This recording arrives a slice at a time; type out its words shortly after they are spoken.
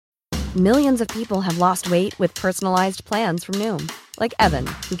Millions of people have lost weight with personalized plans from Noom. Like Evan,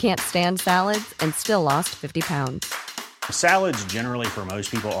 who can't stand salads and still lost 50 pounds. Salads generally for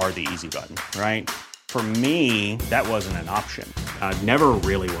most people are the easy button, right? For me, that wasn't an option. I never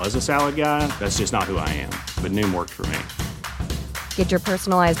really was a salad guy. That's just not who I am. But Noom worked for me. Get your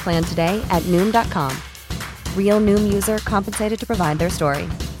personalized plan today at Noom.com. Real Noom user compensated to provide their story.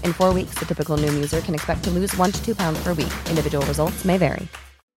 In 4 weeks, the typical Noom user can expect to lose 1 to 2 pounds per week. Individual results may vary.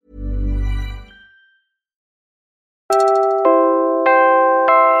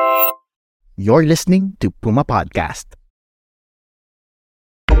 You're listening to Puma Podcast.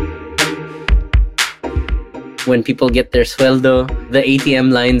 When people get their sueldo, the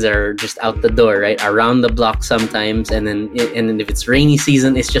ATM lines are just out the door, right? Around the block sometimes. And then if it's rainy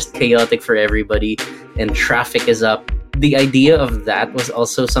season, it's just chaotic for everybody and traffic is up. The idea of that was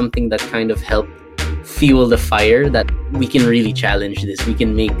also something that kind of helped fuel the fire that we can really challenge this. We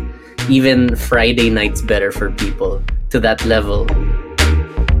can make even Friday nights better for people to that level.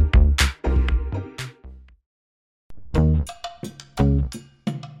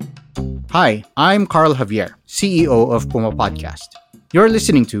 Hi, I'm Carl Javier, CEO of Puma Podcast. You're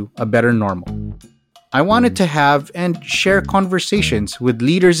listening to A Better Normal. I wanted to have and share conversations with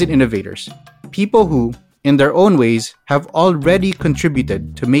leaders and innovators, people who, in their own ways, have already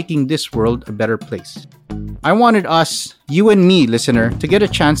contributed to making this world a better place. I wanted us, you and me, listener, to get a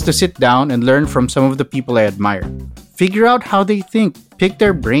chance to sit down and learn from some of the people I admire. Figure out how they think, pick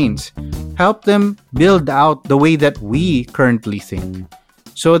their brains, help them build out the way that we currently think,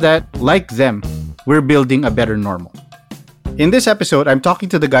 so that, like them, we're building a better normal. In this episode, I'm talking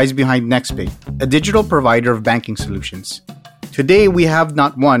to the guys behind NextPay, a digital provider of banking solutions. Today, we have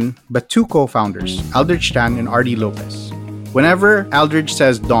not one, but two co-founders, Aldrich Tan and RD Lopez. Whenever Aldrich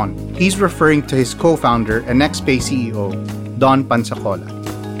says Don, he's referring to his co-founder and NextPay CEO, Don Pansacola.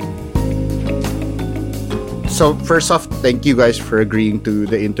 So first off, thank you guys for agreeing to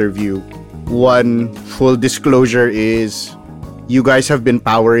the interview. One full disclosure is you guys have been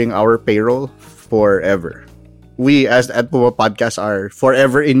powering our payroll forever. We, as at Puma Podcast, are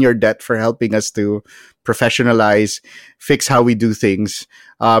forever in your debt for helping us to professionalize, fix how we do things.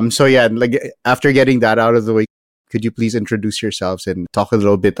 So yeah, like after getting that out of the way, could you please introduce yourselves and talk a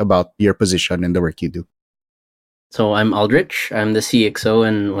little bit about your position and the work you do? So I'm Aldrich. I'm the CXO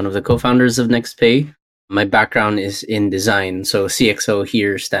and one of the co-founders of NextPay. My background is in design. So CXO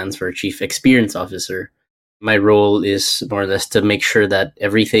here stands for Chief Experience Officer. My role is more or less to make sure that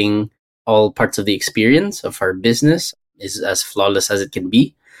everything, all parts of the experience of our business is as flawless as it can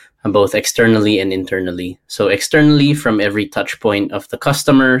be, both externally and internally. So externally, from every touch point of the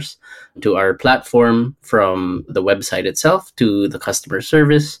customers to our platform, from the website itself to the customer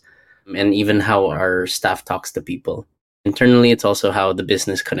service, and even how our staff talks to people. Internally, it's also how the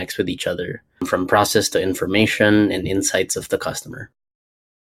business connects with each other, from process to information and insights of the customer.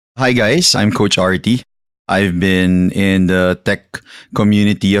 Hi guys, I'm Coach RT. I've been in the tech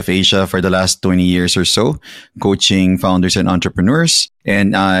community of Asia for the last 20 years or so, coaching founders and entrepreneurs.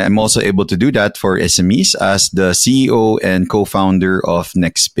 And I'm also able to do that for SMEs as the CEO and co-founder of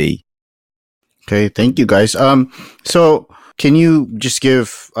NextPay. Okay, thank you guys. So can you just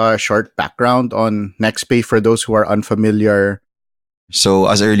give a short background on NextPay for those who are unfamiliar? So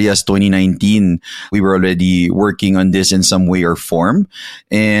as early as 2019, we were already working on this in some way or form.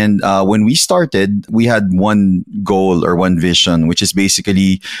 And when we started, we had one goal or one vision, which is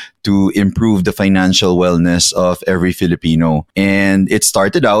basically to improve the financial wellness of every Filipino. And it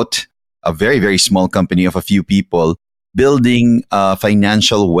started out a very, very small company of a few people building a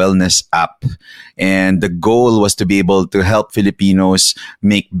financial wellness app. And the goal was to be able to help Filipinos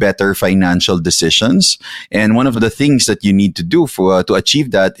make better financial decisions. And one of the things that you need to do to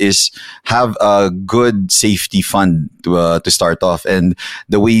achieve that is have a good safety fund to start off. And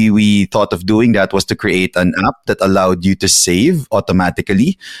the way we thought of doing that was to create an app that allowed you to save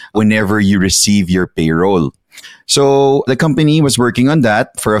automatically whenever you receive your payroll. So the company was working on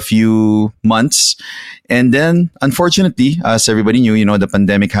that for a few months. And then, unfortunately, as everybody knew, the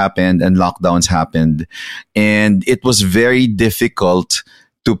pandemic happened and lockdowns happened. And it was very difficult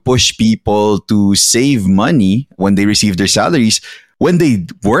to push people to save money when they received their salaries, when they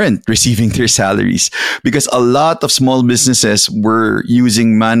weren't receiving their salaries. Because a lot of small businesses were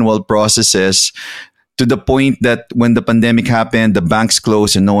using manual processes to the point that when the pandemic happened, the banks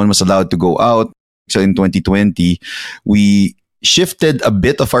closed and no one was allowed to go out. So in 2020, we shifted a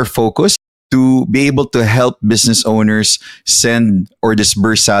bit of our focus to be able to help business owners send or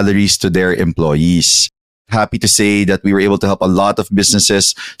disburse salaries to their employees. Happy to say that we were able to help a lot of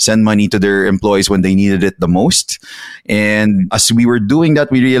businesses send money to their employees when they needed it the most. And as we were doing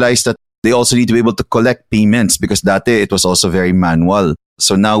that, we realized that They also need to be able to collect payments because that day it was also very manual.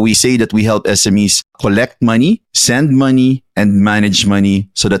 So now we say that we help SMEs collect money, send money, and manage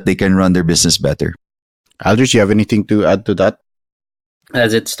money so that they can run their business better. Aldrich, you have anything to add to that?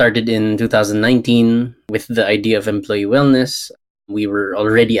 As it started in 2019 with the idea of employee wellness, we were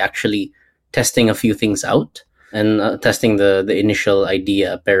already actually testing a few things out and testing the initial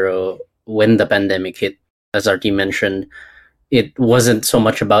idea. Pero when the pandemic hit, as RT mentioned, it wasn't so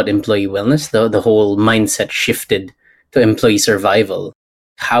much about employee wellness. The whole mindset shifted to employee survival.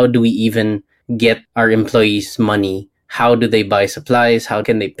 How do we even get our employees money? How do they buy supplies? How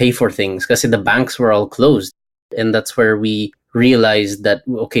can they pay for things? Because the banks were all closed. And that's where we realized that,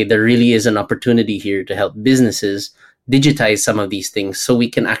 okay, there really is an opportunity here to help businesses digitize some of these things so we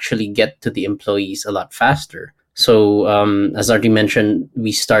can actually get to the employees a lot faster. So as RT mentioned,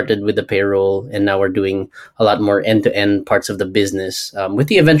 we started with the payroll and now we're doing a lot more end-to-end parts of the business with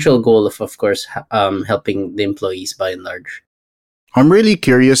the eventual goal of course, helping the employees by and large. I'm really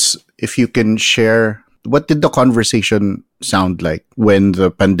curious if you can share, what did the conversation sound like when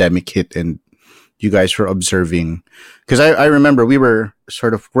the pandemic hit and you guys were observing? Because I remember we were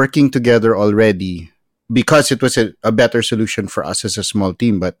sort of working together already because it was a better solution for us as a small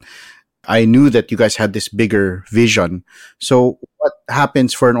team. But I knew that you guys had this bigger vision. So what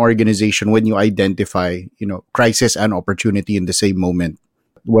happens for an organization when you identify, crisis and opportunity in the same moment?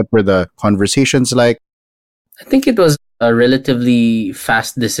 What were the conversations like? I think it was a relatively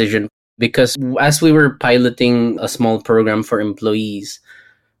fast decision because as we were piloting a small program for employees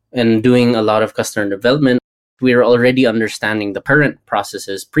and doing a lot of customer development, we were already understanding the current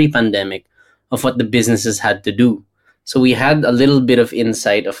processes pre-pandemic of what the businesses had to do. So we had a little bit of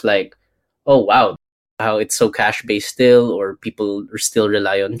insight of like, oh, wow, how it's so cash-based still, or people still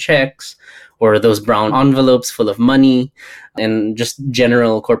rely on checks, or those brown envelopes full of money, and just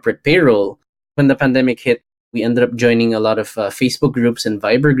general corporate payroll. When the pandemic hit, we ended up joining a lot of Facebook groups and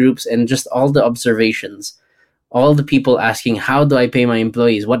Viber groups, and just all the observations, all the people asking, how do I pay my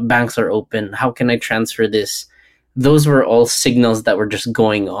employees? What banks are open? How can I transfer this? Those were all signals that were just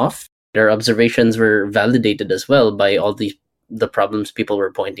going off. Their observations were validated as well by all the problems people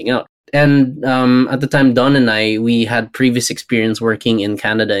were pointing out. And at the time, Don and I, we had previous experience working in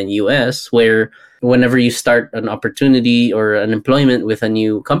Canada and US, where whenever you start an opportunity or an employment with a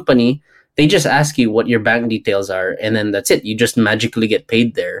new company, they just ask you what your bank details are, and then that's it. You just magically get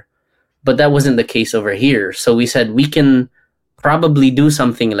paid there. But that wasn't the case over here. So we said we can probably do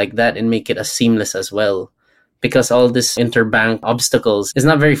something like that and make it as seamless as well, because all this interbank obstacles is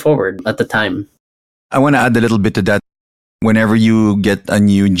not very forward at the time. I want to add a little bit to that. Whenever you get a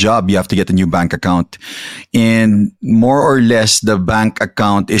new job, you have to get a new bank account. And more or less, the bank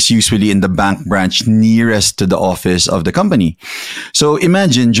account is usually in the bank branch nearest to the office of the company. So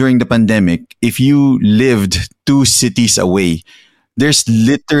imagine during the pandemic, if you lived 2 cities away, there's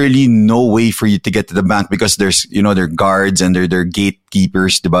literally no way for you to get to the bank because there's, there are guards and there are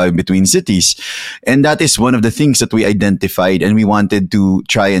gatekeepers between cities. And that is one of the things that we identified and we wanted to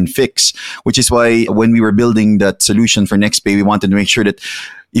try and fix, which is why when we were building that solution for NextPay, we wanted to make sure that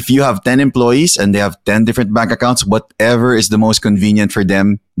if you have 10 employees and they have 10 different bank accounts, whatever is the most convenient for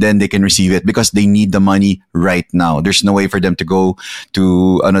them, then they can receive it because they need the money right now. There's no way for them to go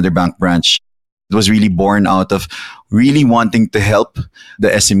to another bank branch. It was really born out of really wanting to help the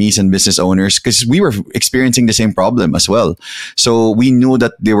SMEs and business owners because we were experiencing the same problem as well. So we knew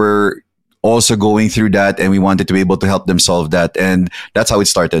that they were also going through that and we wanted to be able to help them solve that. And that's how it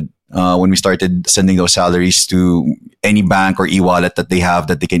started. When we started sending those salaries to any bank or e-wallet that they have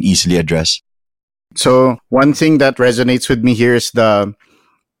that they can easily address. So one thing that resonates with me here is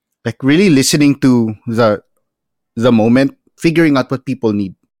really listening to the moment, figuring out what people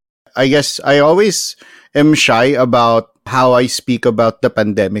need. I guess I always am shy about how I speak about the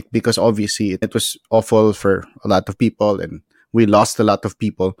pandemic because obviously it was awful for a lot of people and we lost a lot of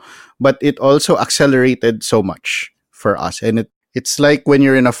people, but it also accelerated so much for us. And it's like when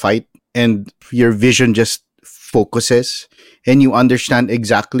you're in a fight and your vision just focuses and you understand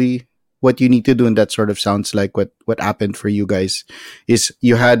exactly what you need to do. And that sort of sounds like what happened for you guys is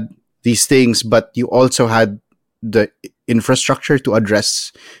you had these things, but you also had the infrastructure to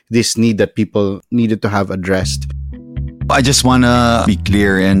address this need that people needed to have addressed. I just want to be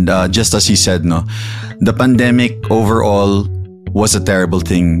clear and just as he said, the pandemic overall was a terrible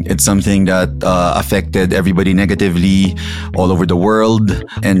thing. It's something that affected everybody negatively all over the world.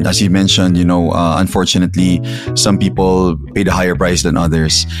 And as you mentioned, unfortunately, some people paid a higher price than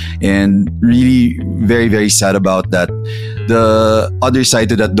others. And really very, very sad about that. The other side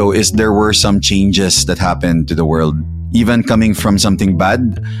to that, though, is there were some changes that happened to the world. even coming from something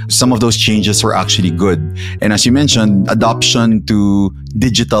bad, some of those changes were actually good. And as you mentioned, adoption to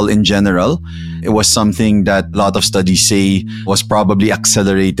digital in general, it was something that a lot of studies say was probably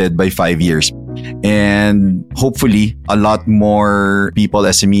accelerated by 5 years. And hopefully, a lot more people,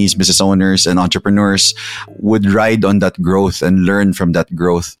 SMEs, business owners, and entrepreneurs would ride on that growth and learn from that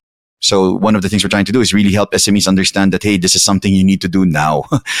growth. So one of the things we're trying to do is really help SMEs understand that, hey, this is something you need to do now.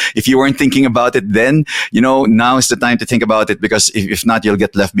 If you weren't thinking about it then, now is the time to think about it, because if not, you'll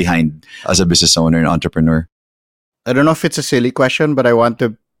get left behind as a business owner and entrepreneur. I don't know if it's a silly question, but I want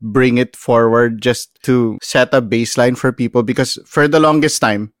to bring it forward just to set a baseline for people, because for the longest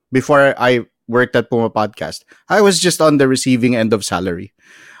time, before I worked at Puma Podcast, I was just on the receiving end of salary.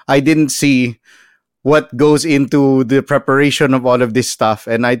 I didn't see what goes into the preparation of all of this stuff.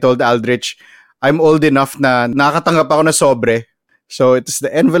 And I told Aldrich, I'm old enough na nakatanggap ako na sobre. So it's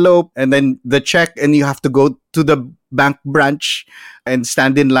the envelope and then the check, and you have to go to the bank branch and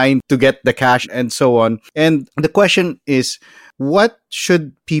stand in line to get the cash and so on. And the question is, what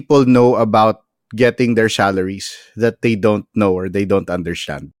should people know about getting their salaries that they don't know or they don't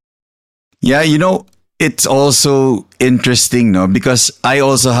understand? Yeah, it's also interesting, no? Because I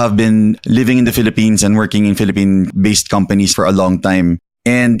also have been living in the Philippines and working in Philippine-based companies for a long time.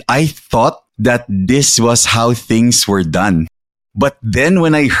 And I thought that this was how things were done. But then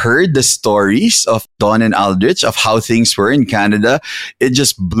when I heard the stories of Don and Aldrich of how things were in Canada, it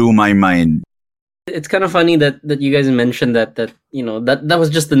just blew my mind. It's kind of funny that you guys mentioned that was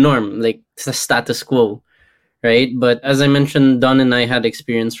just the norm, like the status quo. Right. But as I mentioned, Don and I had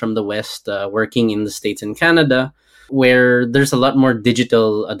experience from the West, working in the States and Canada, where there's a lot more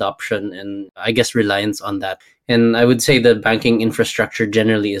digital adoption and I guess reliance on that. And I would say the banking infrastructure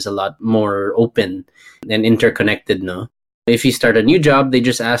generally is a lot more open and interconnected. No, if you start a new job, they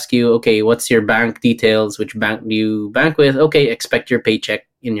just ask you, okay, what's your bank details? Which bank do you bank with? Okay, expect your paycheck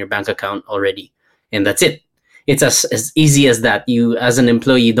in your bank account already. And that's it. It's as easy as that. You, as an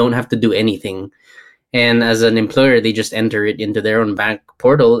employee, you don't have to do anything. And as an employer, they just enter it into their own bank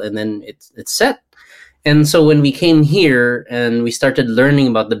portal and then it's set. And so when we came here and we started learning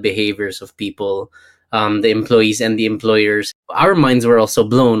about the behaviors of people, the employees and the employers, our minds were also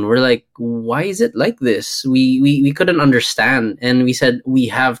blown. We're like, why is it like this? We couldn't understand. And we said, we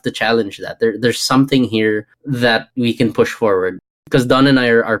have to challenge that. There's something here that we can push forward. Because Don and I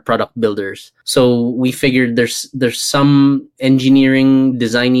are product builders. So we figured there's some engineering,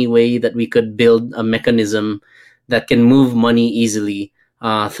 designy way that we could build a mechanism that can move money easily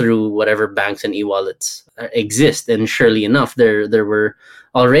through whatever banks and e-wallets exist. And surely enough, there were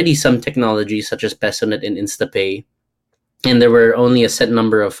already some technologies such as PesoNet and InstaPay. And there were only a set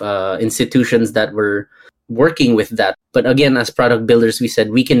number of institutions that were working with that. But again, as product builders, we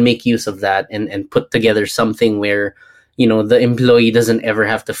said we can make use of that and put together something where the employee doesn't ever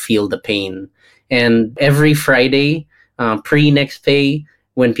have to feel the pain. And every Friday, pre-next pay,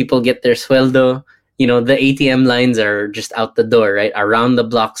 when people get their sueldo, the ATM lines are just out the door, right? Around the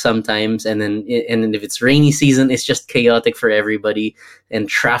block sometimes. And then if it's rainy season, it's just chaotic for everybody and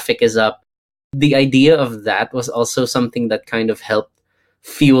traffic is up. The idea of that was also something that kind of helped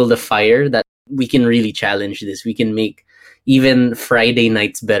fuel the fire that we can really challenge this. We can make even Friday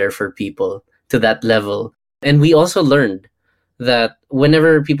nights better for people to that level. And we also learned that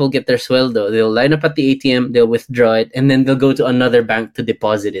whenever people get their sueldo, they'll line up at the ATM, they'll withdraw it, and then they'll go to another bank to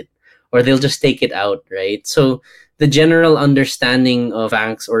deposit it, or they'll just take it out, right? So the general understanding of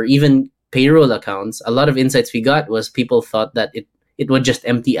banks or even payroll accounts, a lot of insights we got was people thought that it would just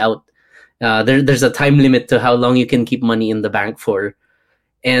empty out. There's a time limit to how long you can keep money in the bank for.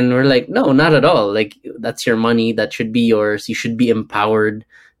 And we're like, no, not at all. Like, that's your money. That should be yours. You should be empowered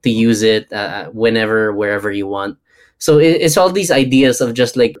to use it whenever, wherever you want. So it's all these ideas of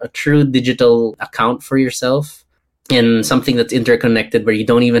just like a true digital account for yourself and something that's interconnected where you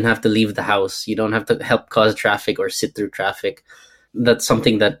don't even have to leave the house. You don't have to help cause traffic or sit through traffic. That's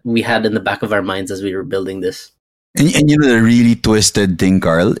something that we had in the back of our minds as we were building this. And the really twisted thing,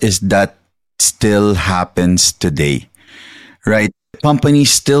 Carl, is that still happens today, right? Companies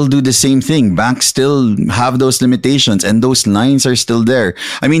still do the same thing. Banks still have those limitations and those lines are still there.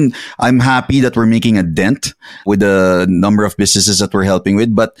 I mean, I'm happy that we're making a dent with the number of businesses that we're helping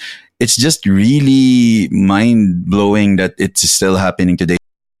with, but it's just really mind-blowing that it's still happening today.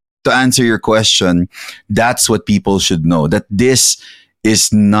 To answer your question, that's what people should know, that this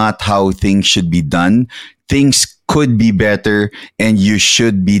is not how things should be done. Things could be better, and you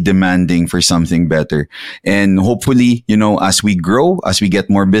should be demanding for something better. And hopefully, as we grow, as we get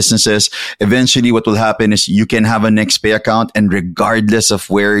more businesses, eventually what will happen is you can have a NextPay account, and regardless of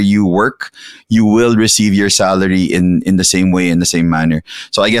where you work, you will receive your salary in the same way, in the same manner.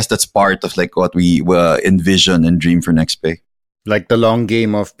 So I guess that's part of like what we envision and dream for NextPay. Like the long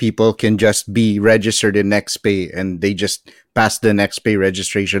game of people can just be registered in NextPay and they just pass the NextPay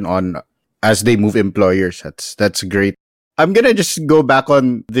registration on as they move employers. That's great. I'm gonna just go back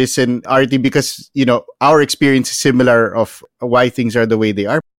on this in RT because our experience is similar of why things are the way they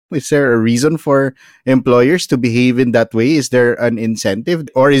are. Is there a reason for employers to behave in that way? Is there an incentive,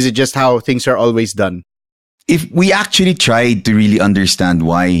 or is it just how things are always done? If we actually tried to really understand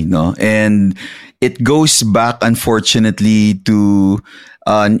why, no, and it goes back, unfortunately, to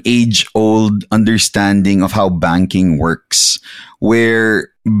an age-old understanding of how banking works, where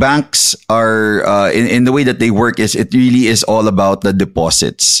banks are in the way that they work is it really is all about the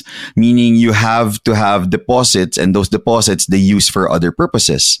deposits, meaning you have to have deposits, and those deposits they use for other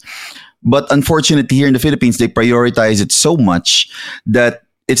purposes. But unfortunately, here in the Philippines, they prioritize it so much that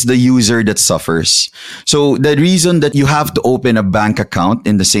it's the user that suffers. So the reason that you have to open a bank account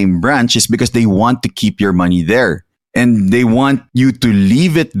in the same branch is because they want to keep your money there. And they want you to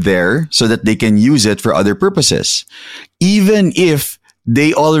leave it there so that they can use it for other purposes. Even if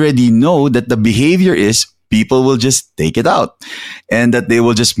they already know that the behavior is people will just take it out and that they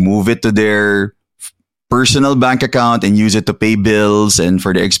will just move it to their personal bank account and use it to pay bills and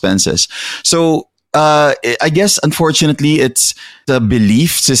for their expenses. So I guess, unfortunately, it's the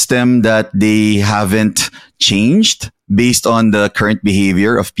belief system that they haven't changed based on the current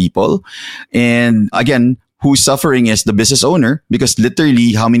behavior of people. And again, who's suffering is the business owner, because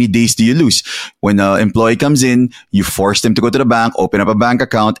literally, how many days do you lose? When an employee comes in, you force them to go to the bank, open up a bank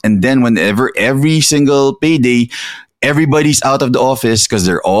account, and then whenever every single payday, everybody's out of the office because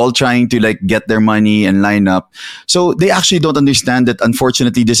they're all trying to like get their money and line up. So they actually don't understand that,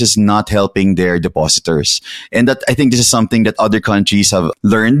 unfortunately, this is not helping their depositors. And that I think this is something that other countries have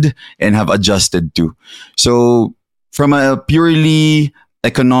learned and have adjusted to. So from a purely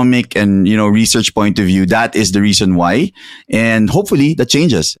economic and, research point of view, that is the reason why. And hopefully that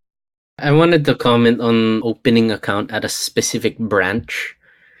changes. I wanted to comment on opening account at a specific branch.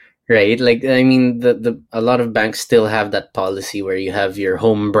 Right, like I mean, a lot of banks still have that policy where you have your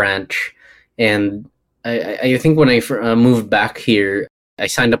home branch, and I think when I moved back here, I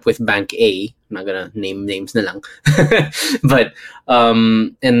signed up with Bank A. I'm not gonna name names na lang, but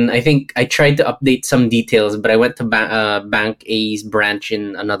and I think I tried to update some details, but I went to Bank A's branch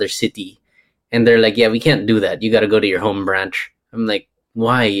in another city, and they're like, "Yeah, we can't do that. You got to go to your home branch." I'm like,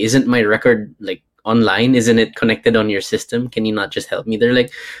 "Why? Isn't my record like online? Isn't it connected on your system? Can you not just help me?" They're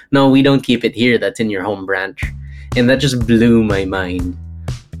like, "No, we don't keep it here. That's in your home branch." And that just blew my mind.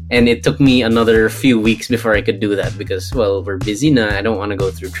 And it took me another few weeks before I could do that because, well, we're busy now. I don't want to go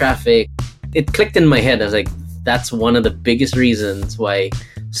through traffic. It clicked in my head. I was like, that's one of the biggest reasons why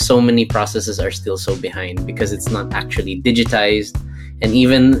so many processes are still so behind, because it's not actually digitized. And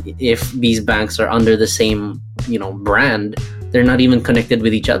even if these banks are under the same, brand, they're not even connected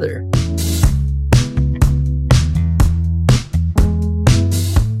with each other.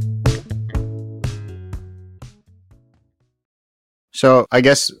 So I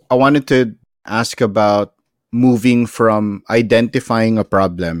guess I wanted to ask about moving from identifying a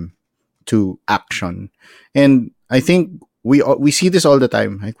problem to action. And I think we see this all the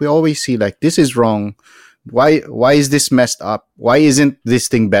time. Like we always see like, this is wrong. Why is this messed up? Why isn't this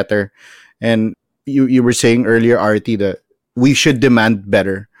thing better? And you were saying earlier, RT, that we should demand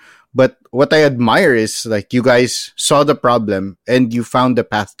better. But what I admire is like you guys saw the problem and you found the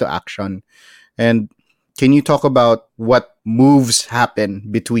path to action. And can you talk about what moves happen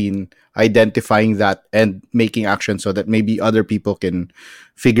between identifying that and making action so that maybe other people can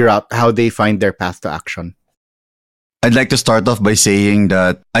figure out how they find their path to action? I'd like to start off by saying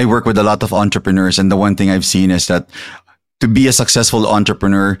that I work with a lot of entrepreneurs, and the one thing I've seen is that to be a successful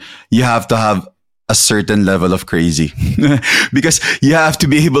entrepreneur, you have to have a certain level of crazy because you have to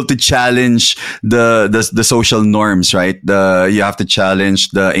be able to challenge the social norms, right? You have to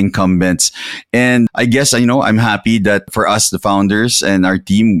challenge the incumbents. And I guess, I'm happy that for us, the founders and our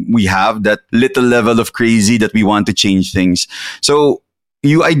team, we have that little level of crazy that we want to change things. So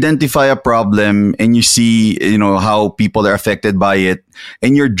you identify a problem and you see, how people are affected by it,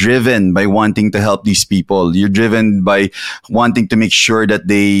 and you're driven by wanting to help these people. You're driven by wanting to make sure that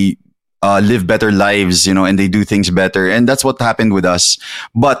they live better lives, and they do things better. And that's what happened with us.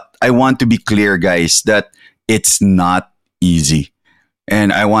 But I want to be clear, guys, that it's not easy.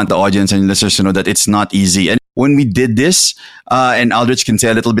 And I want the audience and listeners to know that it's not easy. And when we did this, and Aldrich can say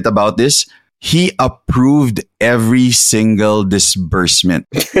a little bit about this, he approved every single disbursement.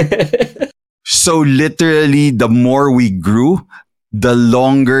 So literally, the more we grew, the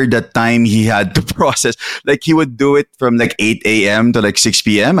longer the time he had to process. Like he would do it from like 8 a.m. to like 6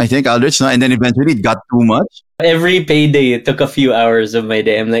 p.m. I think, Aldrich, no? And then eventually it got too much. Every payday, it took a few hours of my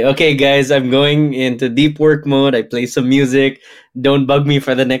day. I'm like, okay, guys, I'm going into deep work mode. I play some music. Don't bug me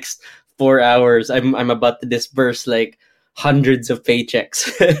for the next 4 hours. I'm about to disburse like hundreds of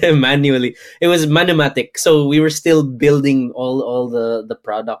paychecks manually. It was manumatic, so we were still building all the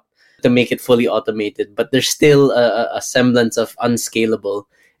product to make it fully automated, but there's still a semblance of unscalable.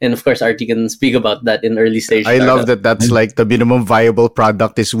 And of course, Artie can speak about that in early stage. I love that that's like the minimum viable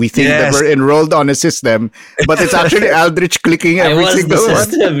product is we think that we're enrolled on a system, but it's actually Aldrich clicking every single one.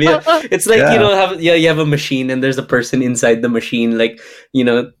 System, yeah. It's like, you have a machine and there's a person inside the machine, like,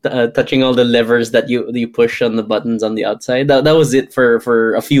 touching all the levers that you push on the buttons on the outside. That was it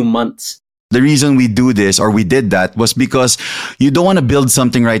for a few months. The reason we do this or we did that was because you don't want to build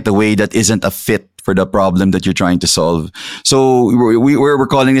something right away that isn't a fit for the problem that you're trying to solve. So we're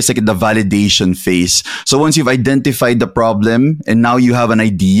calling this like the validation phase. So once you've identified the problem and now you have an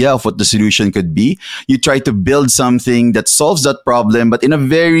idea of what the solution could be, you try to build something that solves that problem, but in a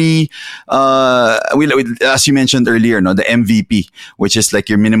very, as you mentioned earlier, no, the MVP, which is like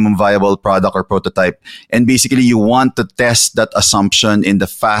your minimum viable product or prototype. And basically you want to test that assumption in the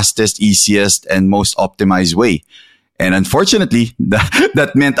fastest, easiest, and most optimized way. And unfortunately,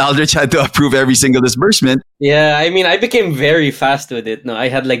 that meant Aldrich had to approve every single disbursement. Yeah, I mean, I became very fast with it. No, I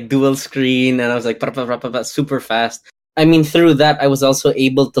had like dual screen and I was like super fast. I mean, through that, I was also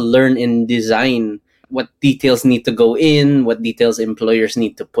able to learn in design what details need to go in, what details employers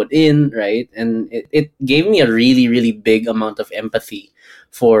need to put in, right? And it gave me a really, really big amount of empathy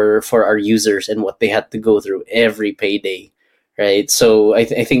for our users and what they had to go through every payday. Right, so I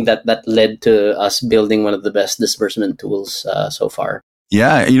think that led to us building one of the best disbursement tools so far.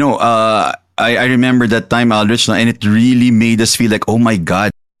 Yeah, I remember that time, Aldrich, and it really made us feel like, oh my God,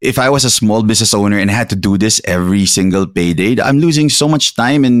 if I was a small business owner and had to do this every single payday, I'm losing so much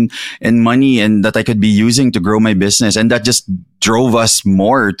time and money and that I could be using to grow my business. And that just drove us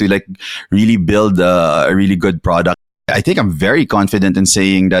more to like really build a really good product. I think I'm very confident in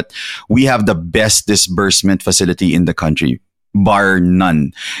saying that we have the best disbursement facility in the country, bar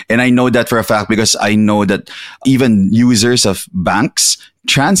none. And I know that for a fact because I know that even users of banks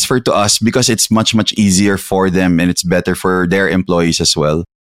transfer to us because it's much, much easier for them and it's better for their employees as well.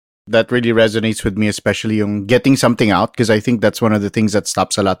 That really resonates with me, especially yung getting something out, because I think that's one of the things that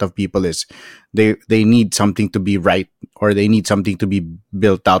stops a lot of people is they need something to be right or they need something to be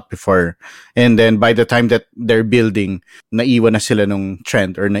built out before. And then by the time that they're building, naiwan na sila nung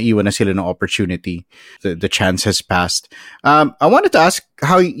trend or naiwan na sila nung opportunity. The chance has passed. I wanted to ask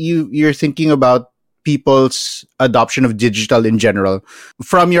how you're thinking about people's adoption of digital in general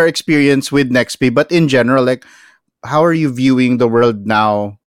from your experience with NextPay, but in general, like how are you viewing the world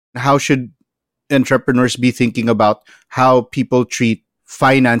now? How should entrepreneurs be thinking about how people treat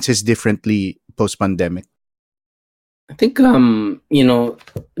finances differently post-pandemic? I think,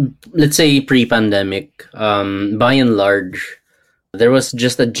 let's say pre-pandemic, by and large, there was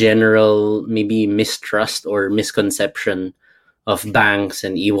just a general maybe mistrust or misconception of banks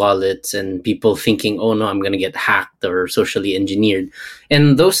and e-wallets and people thinking, oh no, I'm going to get hacked or socially engineered.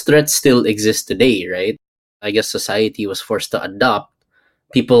 And those threats still exist today, right? I guess society was forced to adopt.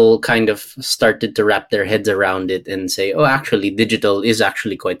 People kind of started to wrap their heads around it and say, oh, actually, digital is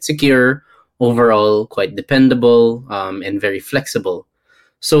actually quite secure, overall quite dependable, and very flexible.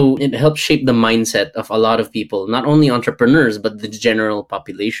 So it helps shape the mindset of a lot of people, not only entrepreneurs, but the general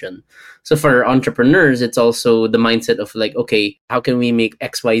population. So for entrepreneurs, it's also the mindset of like, okay, how can we make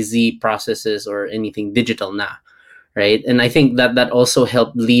XYZ processes or anything digital now? Right. And I think that also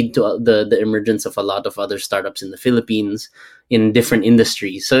helped lead to the emergence of a lot of other startups in the Philippines in different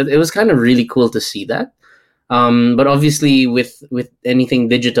industries. So it was kind of really cool to see that. But obviously with anything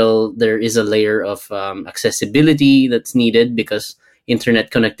digital, there is a layer of accessibility that's needed because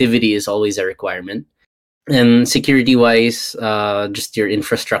internet connectivity is always a requirement. And security wise, just your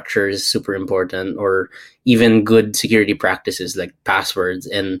infrastructure is super important, or even good security practices like passwords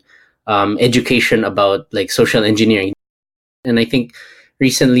and education about like social engineering. And I think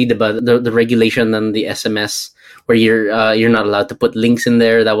recently the regulation on the SMS where you're not allowed to put links in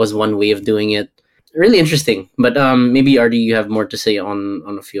there, that was one way of doing it. Really interesting. But maybe Artie, you have more to say on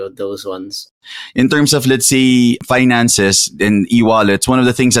a few of those ones. In terms of, let's say, finances and e-wallets, one of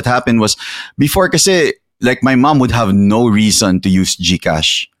the things that happened was before kasi like my mom would have no reason to use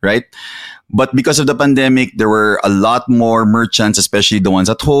GCash, right? But because of the pandemic, there were a lot more merchants, especially the ones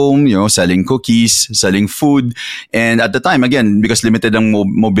at home, selling cookies, selling food. And at the time, again, because limited ang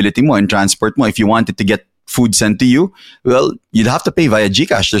mobility mo and transport mo, if you wanted to get food sent to you, well, you'd have to pay via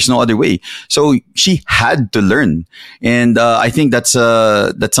GCash. There's no other way. So she had to learn. And I think that's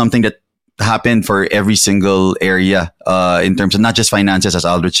something that happened for every single area in terms of not just finances, as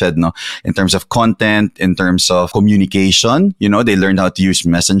Aldrich said, no, in terms of content, in terms of communication. They learned how to use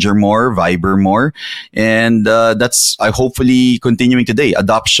Messenger more, Viber more, and that's hopefully continuing today.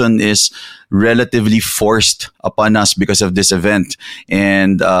 Adoption is relatively forced upon us because of this event,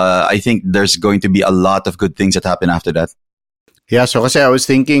 and I think there's going to be a lot of good things that happen after that. Yeah, so kasi I was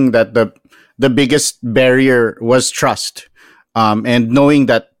thinking that the biggest barrier was trust, and knowing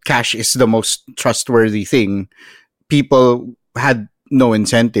that cash is the most trustworthy thing, people had no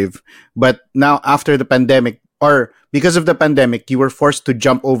incentive. But now, after the pandemic, or because of the pandemic, you were forced to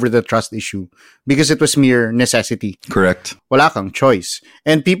jump over the trust issue because it was mere necessity. Correct. Wala kang choice.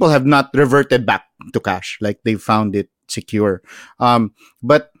 And people have not reverted back to cash. Like, they found it secure.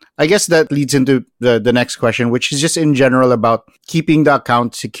 But I guess that leads into the next question, which is just in general about keeping the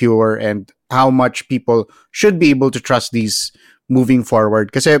account secure and how much people should be able to trust these moving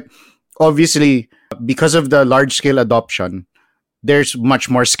forward. Because obviously, because of the large-scale adoption, there's much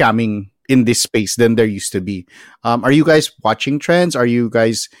more scamming in this space than there used to be. Are you guys watching trends? Are you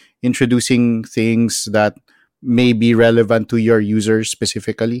guys introducing things that may be relevant to your users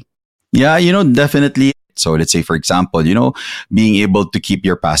specifically? Yeah, definitely. So let's say, for example, being able to keep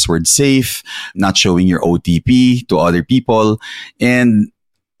your password safe, not showing your OTP to other people. And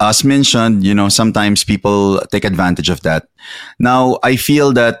as mentioned, sometimes people take advantage of that. Now, I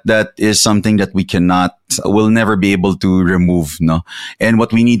feel that is something that we'll never be able to remove, no? And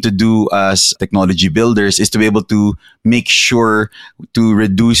what we need to do as technology builders is to be able to make sure to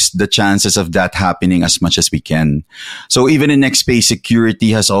reduce the chances of that happening as much as we can. So even in NextPay,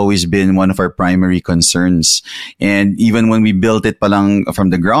 security has always been one of our primary concerns. And even when we built it palang from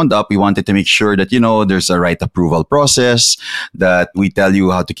the ground up, we wanted to make sure that, there's a right approval process, that we tell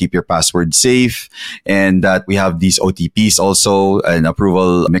you how to keep your password safe, and that we have these OTPs also and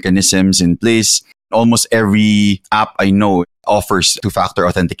approval mechanisms in place. Almost every app I know offers two-factor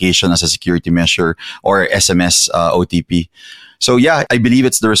authentication as a security measure, or SMS OTP. So yeah, I believe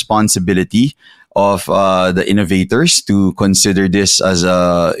it's the responsibility of the innovators to consider this as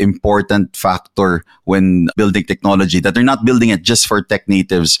a important factor when building technology, that they're not building it just for tech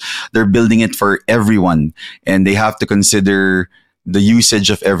natives. They're building it for everyone, and they have to consider the usage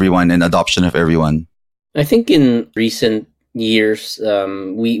of everyone and adoption of everyone. I think in recent years,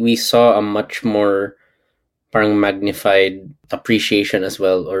 we saw a much more parang magnified appreciation as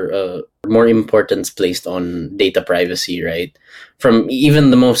well, or more importance placed on data privacy, right? From even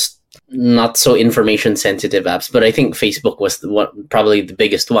the most not so information sensitive apps, but I think Facebook was probably the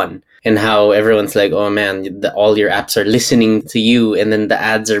biggest one, and how everyone's like, oh man, all your apps are listening to you, and then the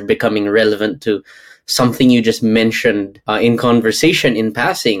ads are becoming relevant to something you just mentioned in conversation in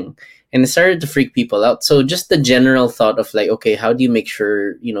passing. And it started to freak people out. So just the general thought of like, okay, how do you make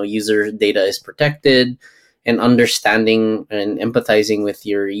sure, user data is protected, and understanding and empathizing with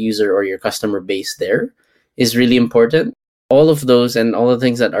your user or your customer base there is really important. All of those and all the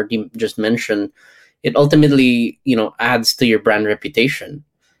things that Artie just mentioned, it ultimately, adds to your brand reputation.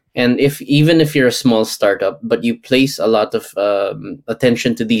 And even if you're a small startup, but you place a lot of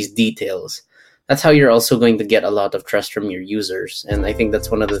attention to these details, that's how you're also going to get a lot of trust from your users. And I think that's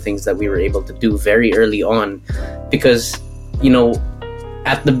one of the things that we were able to do very early on, because,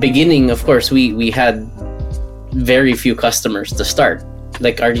 at the beginning, of course, we had very few customers to start.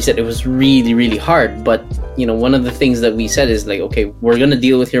 Like Artie said, it was really, really hard. But, one of the things that we said is like, okay, we're going to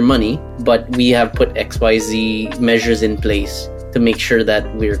deal with your money, but we have put XYZ measures in place to make sure that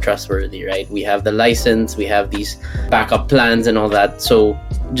we're trustworthy, right? We have the license, we have these backup plans and all that. So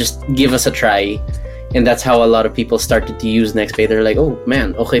just give us a try. And that's how a lot of people started to use NextPay. They're like, oh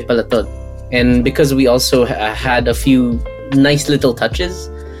man, okay pala to. And because we also had a few nice little touches,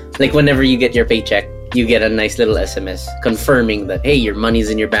 like whenever you get your paycheck, you get a nice little SMS confirming that, hey, your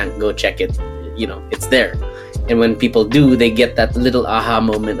money's in your bank, go check it. It's there. And when people do, they get that little aha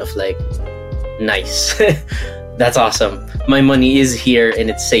moment of like, nice. That's awesome. My money is here and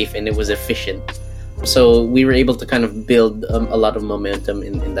it's safe and it was efficient. So we were able to kind of build a lot of momentum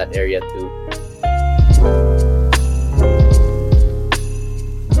in that area too.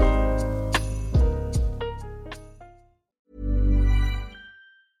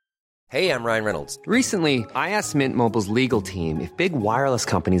 Hey, I'm Ryan Reynolds. Recently, I asked Mint Mobile's legal team if big wireless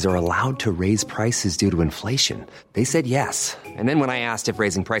companies are allowed to raise prices due to inflation. They said yes. And then when I asked if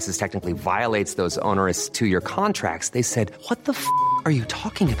raising prices technically violates those onerous two-year contracts, they said, "What the f*** are you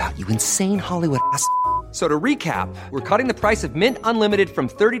talking about, you insane Hollywood ass?" So to recap, we're cutting the price of Mint Unlimited from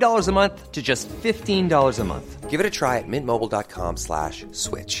 $30 a month to just $15 a month. Give it a try at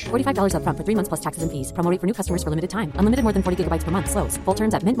mintmobile.com/switch. $45 up front for 3 months plus taxes and fees. Promo rate for new customers for limited time. Unlimited more than 40 gigabytes per month. Slows full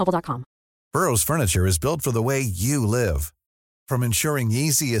terms at mintmobile.com. Burrow's furniture is built for the way you live. From ensuring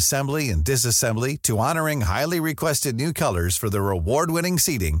easy assembly and disassembly to honoring highly requested new colors for their award-winning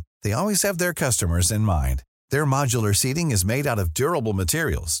seating, they always have their customers in mind. Their modular seating is made out of durable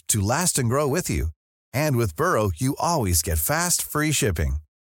materials to last and grow with you. And with Burrow, you always get fast, free shipping.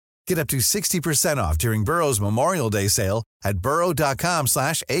 Get up to 60% off during Burrow's Memorial Day sale at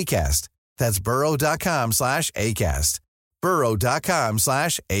burrow.com/ACAST. That's burrow.com/ACAST.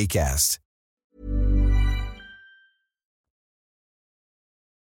 burrow.com/ACAST.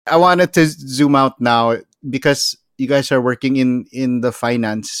 I wanted to zoom out now because you guys are working in the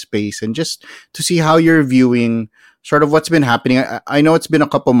finance space, and just to see how you're viewing sort of what's been happening. I know it's been a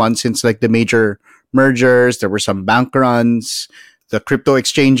couple months since like the major mergers, there were some bank runs, the crypto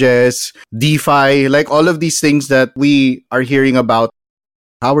exchanges, DeFi, like all of these things that we are hearing about.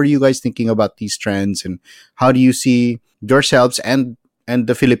 How are you guys thinking about these trends, and how do you see yourselves and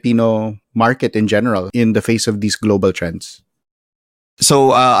the Filipino market in general in the face of these global trends?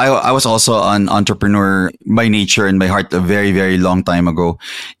 So I was also an entrepreneur by nature and by heart a very, very long time ago.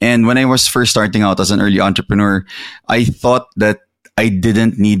 And when I was first starting out as an early entrepreneur, I thought that I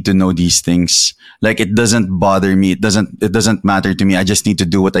didn't need to know these things. Like, it doesn't bother me. It doesn't matter to me. I just need to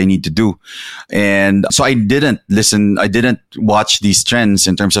do what I need to do. And so I didn't watch these trends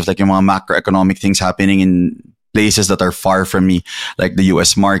in terms of like yung mga macroeconomic things happening in places that are far from me, like the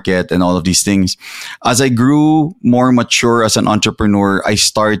US market and all of these things. As I grew more mature as an entrepreneur, I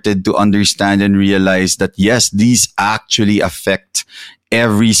started to understand and realize that yes, these actually affect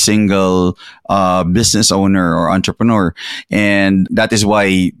every single business owner or entrepreneur. And that is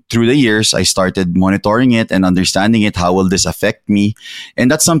why through the years, I started monitoring it and understanding it. How will this affect me? And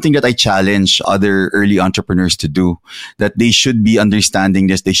that's something that I challenge other early entrepreneurs to do, that they should be understanding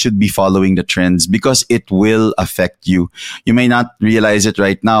this. They should be following the trends because it will affect you. You may not realize it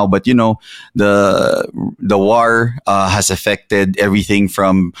right now, but you know, the war has affected everything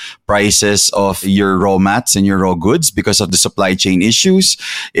from prices of your raw mats and your raw goods because of the supply chain issues.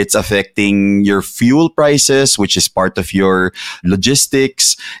 It's affecting your fuel prices, which is part of your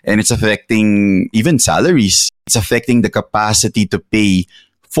logistics, and it's affecting even salaries. It's affecting the capacity to pay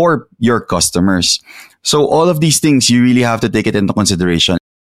for your customers. So all of these things, you really have to take it into consideration.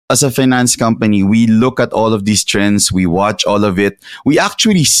 As a finance company, we look at all of these trends, we watch all of it, we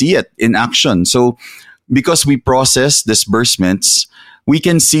actually see it in action. So because we process disbursements, we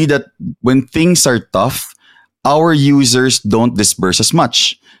can see that when things are tough, our users don't disburse as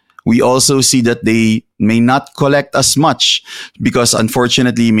much. We also see that they may not collect as much because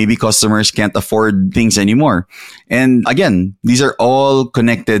unfortunately, maybe customers can't afford things anymore. And again, these are all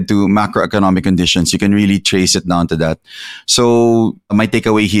connected to macroeconomic conditions. You can really trace it down to that. So my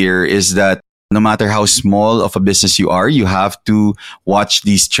takeaway here is that no matter how small of a business you are, you have to watch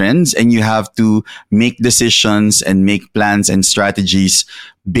these trends and you have to make decisions and make plans and strategies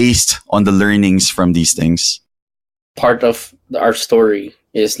based on the learnings from these things. Part of our story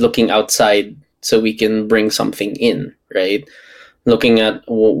is looking outside so we can bring something in, right? Looking at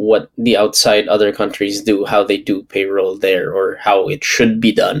what the outside other countries do, how they do payroll there, or how it should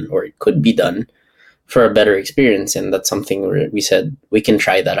be done, or it could be done for a better experience. And that's something where we said we can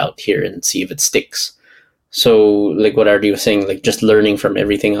try that out here and see if it sticks. So like what Ardy was saying, like just learning from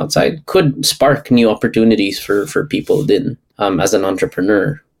everything outside could spark new opportunities for people then. As an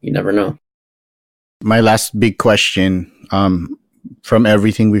entrepreneur, you never know. My last big question from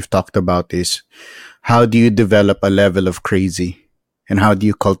everything we've talked about is, how do you develop a level of crazy, and how do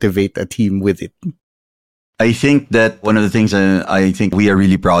you cultivate a team with it? I think that one of the things I think we are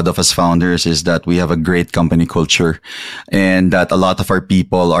really proud of as founders is that we have a great company culture, and that a lot of our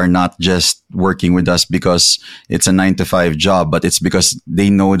people are not just working with us because it's a 9-to-5 job, but it's because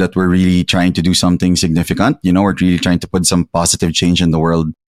they know that we're really trying to do something significant. You know, we're really trying to put some positive change in the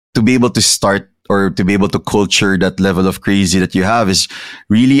world. To be able to start or to be able to culture that level of crazy that you have is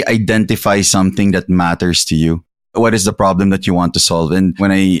really identify something that matters to you. What is the problem that you want to solve? And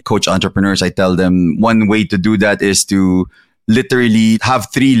when I coach entrepreneurs, I tell them one way to do that is to literally have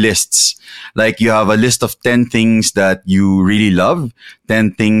 3 lists. Like you have a list of 10 things that you really love,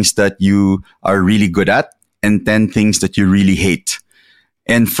 10 things that you are really good at, and 10 things that you really hate.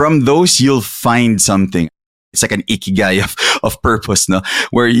 And from those, you'll find something. It's like an ikigai of purpose, no?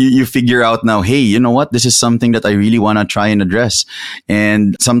 Where you figure out now, hey, you know what? This is something that I really want to try and address.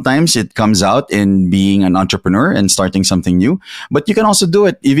 And sometimes it comes out in being an entrepreneur and starting something new. But you can also do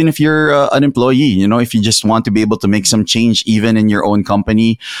it even if you're an employee, you know, if you just want to be able to make some change even in your own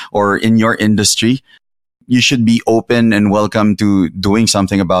company or in your industry. You should be open and welcome to doing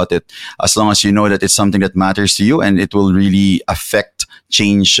something about it, as long as you know that it's something that matters to you and it will really affect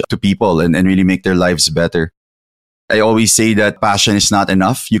change to people and really make their lives better. I always say that passion is not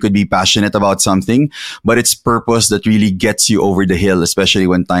enough. You could be passionate about something, but it's purpose that really gets you over the hill, especially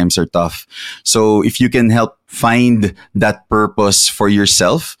when times are tough. So if you can help find that purpose for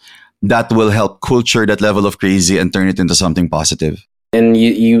yourself, that will help culture that level of crazy and turn it into something positive. And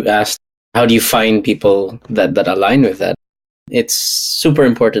you asked, how do you find people that align with that? It's super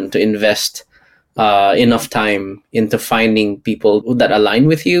important to invest enough time into finding people that align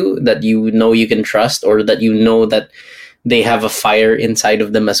with you, that you know you can trust, or that you know that they have a fire inside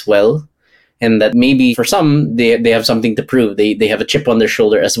of them as well. And that maybe for some, they have something to prove. They have a chip on their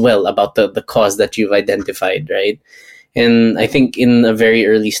shoulder as well about the cause that you've identified, right? And I think in a very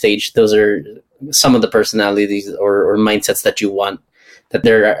early stage, those are some of the personalities or mindsets that you want, that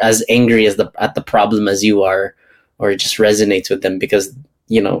they're as angry at the problem as you are, or it just resonates with them because,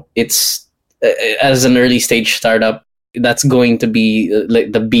 you know, it's, as an early stage startup, that's going to be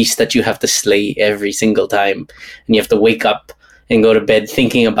like the beast that you have to slay every single time. And you have to wake up and go to bed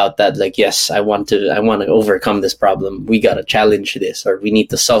thinking about that. Like, yes, I want to overcome this problem. We got to challenge this, or we need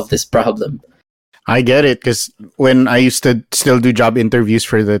to solve this problem. I get it, because when I used to still do job interviews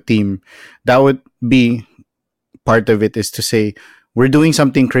for the team, that would be part of it, is to say, we're doing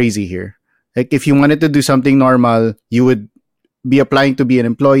something crazy here. Like, if you wanted to do something normal, you would be applying to be an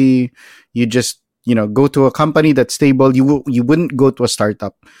employee. You just, you know, go to a company that's stable. You wouldn't go to a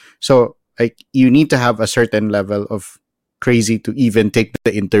startup. So, like, you need to have a certain level of crazy to even take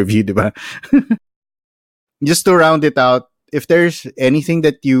the interview, diba? Just to round it out, if there's anything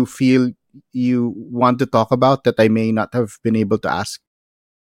that you feel you want to talk about that I may not have been able to ask.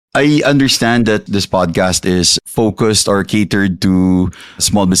 I understand that this podcast is focused or catered to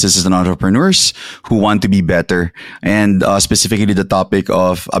small businesses and entrepreneurs who want to be better, and specifically the topic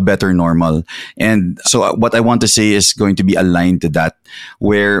of a better normal. And so what I want to say is going to be aligned to that,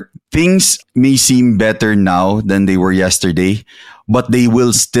 where things may seem better now than they were yesterday, but they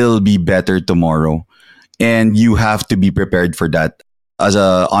will still be better tomorrow. And you have to be prepared for that. As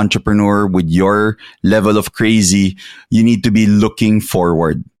an entrepreneur with your level of crazy, you need to be looking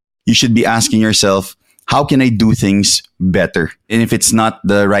forward. You should be asking yourself, how can I do things better? And if it's not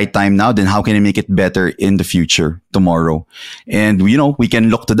the right time now, then how can I make it better in the future, tomorrow? And, you know, we can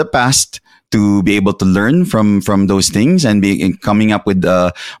look to the past to be able to learn from those things and be coming up with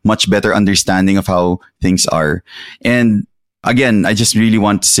a much better understanding of how things are. And again, I just really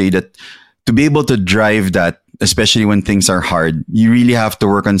want to say that to be able to drive that, especially when things are hard, you really have to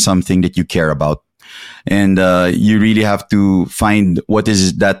work on something that you care about. And you really have to find what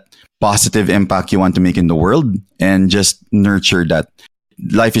is that positive impact you want to make in the world and just nurture that.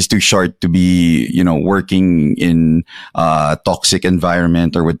 Life is too short to be, you know, working in a toxic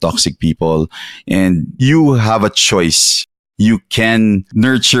environment or with toxic people. And you have a choice. You can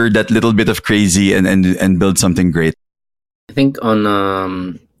nurture that little bit of crazy and build something great. I think on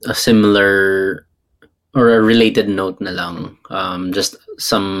a similar or a related note na lang, just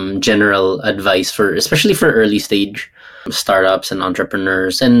some general advice especially for early stage startups and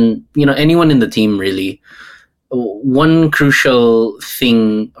entrepreneurs, and, you know, anyone in the team really. One crucial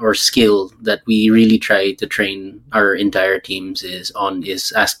thing or skill that we really try to train our entire teams is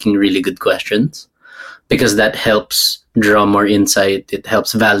asking really good questions, because that helps draw more insight. It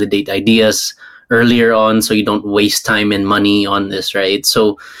helps validate ideas earlier on, so you don't waste time and money on this, right?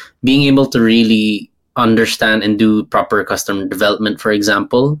 So being able to really understand and do proper customer development, for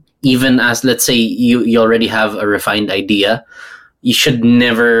example, even as, let's say, you already have a refined idea, you should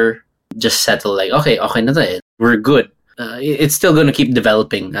never just settle like, okay na tayo, we're good. It's still going to keep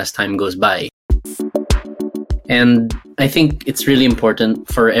developing as time goes by. And I think it's really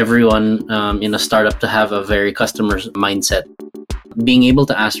important for everyone in a startup to have a very customer mindset. Being able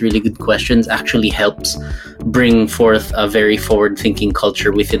to ask really good questions actually helps bring forth a very forward-thinking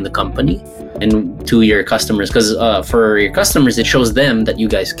culture within the company and to your customers. Because for your customers, it shows them that you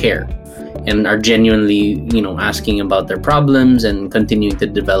guys care and are genuinely, you know, asking about their problems and continuing to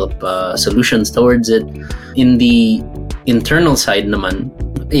develop solutions towards it. In the internal side naman,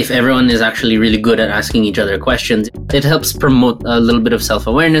 If everyone is actually really good at asking each other questions, it helps promote a little bit of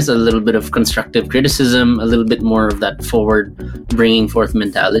self-awareness, a little bit of constructive criticism, a little bit more of that forward bringing forth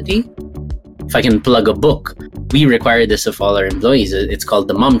mentality. If I can plug a book, we require this of all our employees. It's called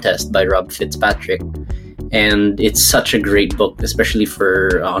The Mom Test by Rob Fitzpatrick. And it's such a great book, especially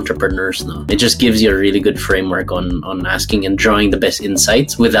for entrepreneurs now. It just gives you a really good framework on asking and drawing the best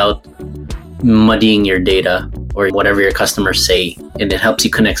insights without muddying your data or whatever your customers say. And it helps you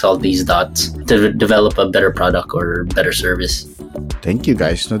connect all these dots to develop a better product or better service. Thank you,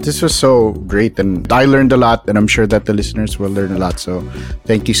 guys. No, this was so great, and I learned a lot, and I'm sure that the listeners will learn a lot. So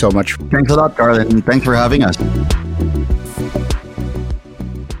thank you so much. Thanks a lot, Carl, and thanks for having us.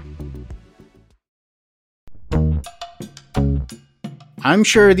 I'm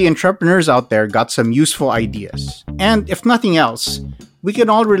sure the entrepreneurs out there got some useful ideas. And if nothing else, we can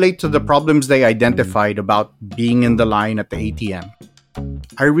all relate to the problems they identified about being in the line at the ATM.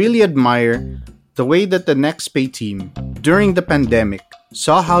 I really admire the way that the NextPay team, during the pandemic,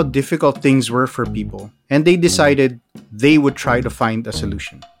 saw how difficult things were for people, and they decided they would try to find a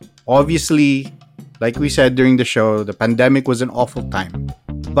solution. Obviously, like we said during the show, the pandemic was an awful time,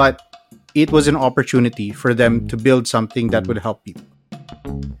 but it was an opportunity for them to build something that would help people.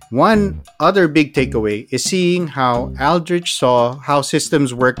 One other big takeaway is seeing how Aldrich saw how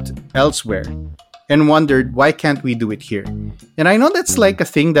systems worked elsewhere and wondered, why can't we do it here? And I know that's like a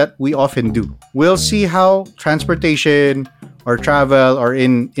thing that we often do. We'll see how transportation or travel, or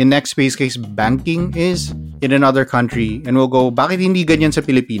in NextPay's case, banking is in another country, and we'll go, bakit hindi ganyan sa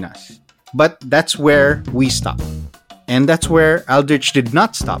Pilipinas? But that's where we stop. And that's where Aldrich did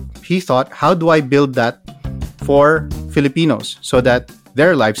not stop. He thought, how do I build that for Filipinos so that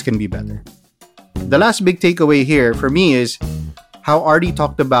their lives can be better? The last big takeaway here for me is how Artie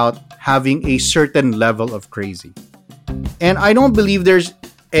talked about having a certain level of crazy. And I don't believe there's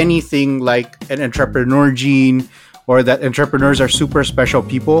anything like an entrepreneur gene or that entrepreneurs are super special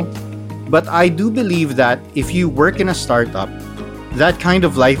people. But I do believe that if you work in a startup, that kind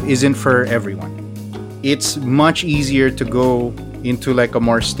of life isn't for everyone. It's much easier to go into like a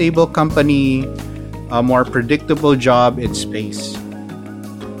more stable company, a more predictable job in space.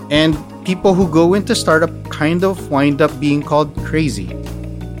 And people who go into startup kind of wind up being called crazy.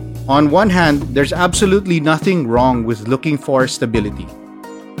 On one hand, there's absolutely nothing wrong with looking for stability.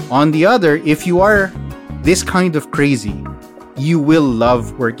 On the other, if you are this kind of crazy, you will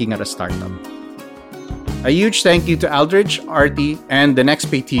love working at a startup. A huge thank you to Aldrich, Artie, and the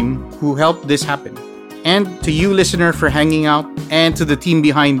NextPay team who helped this happen. And to you, listener, for hanging out, and to the team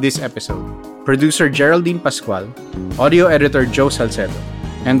behind this episode. Producer Geraldine Pascual, audio editor Joe Salcedo,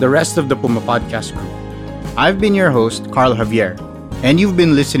 and the rest of the Puma Podcast crew. I've been your host, Carl Javier, and you've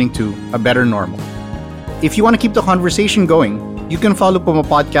been listening to A Better Normal. If you want to keep the conversation going, you can follow Puma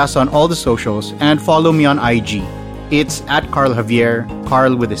Podcast on all the socials and follow me on IG. It's at Carl Javier,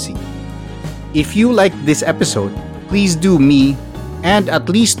 Carl with a C. If you like this episode, please do me and at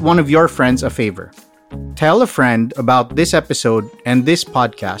least one of your friends a favor. Tell a friend about this episode and this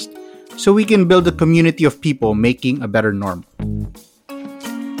podcast so we can build a community of people making a better normal.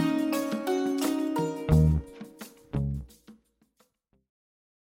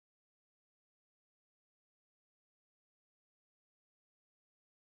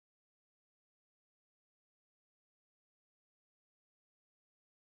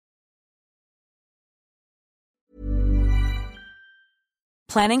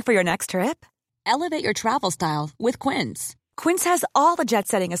 Planning for your next trip? Elevate your travel style with Quince. Quince has all the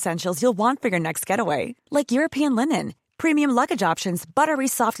jet-setting essentials you'll want for your next getaway, like European linen, premium luggage options, buttery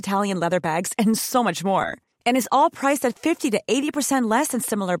soft Italian leather bags, and so much more. And is all priced at 50 to 80% less than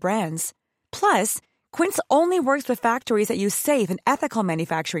similar brands. Plus, Quince only works with factories that use safe and ethical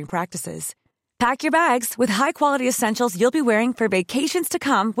manufacturing practices. Pack your bags with high-quality essentials you'll be wearing for vacations to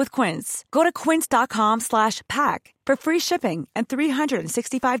come with Quince. Go to quince.com/pack for free shipping and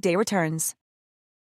 365-day returns.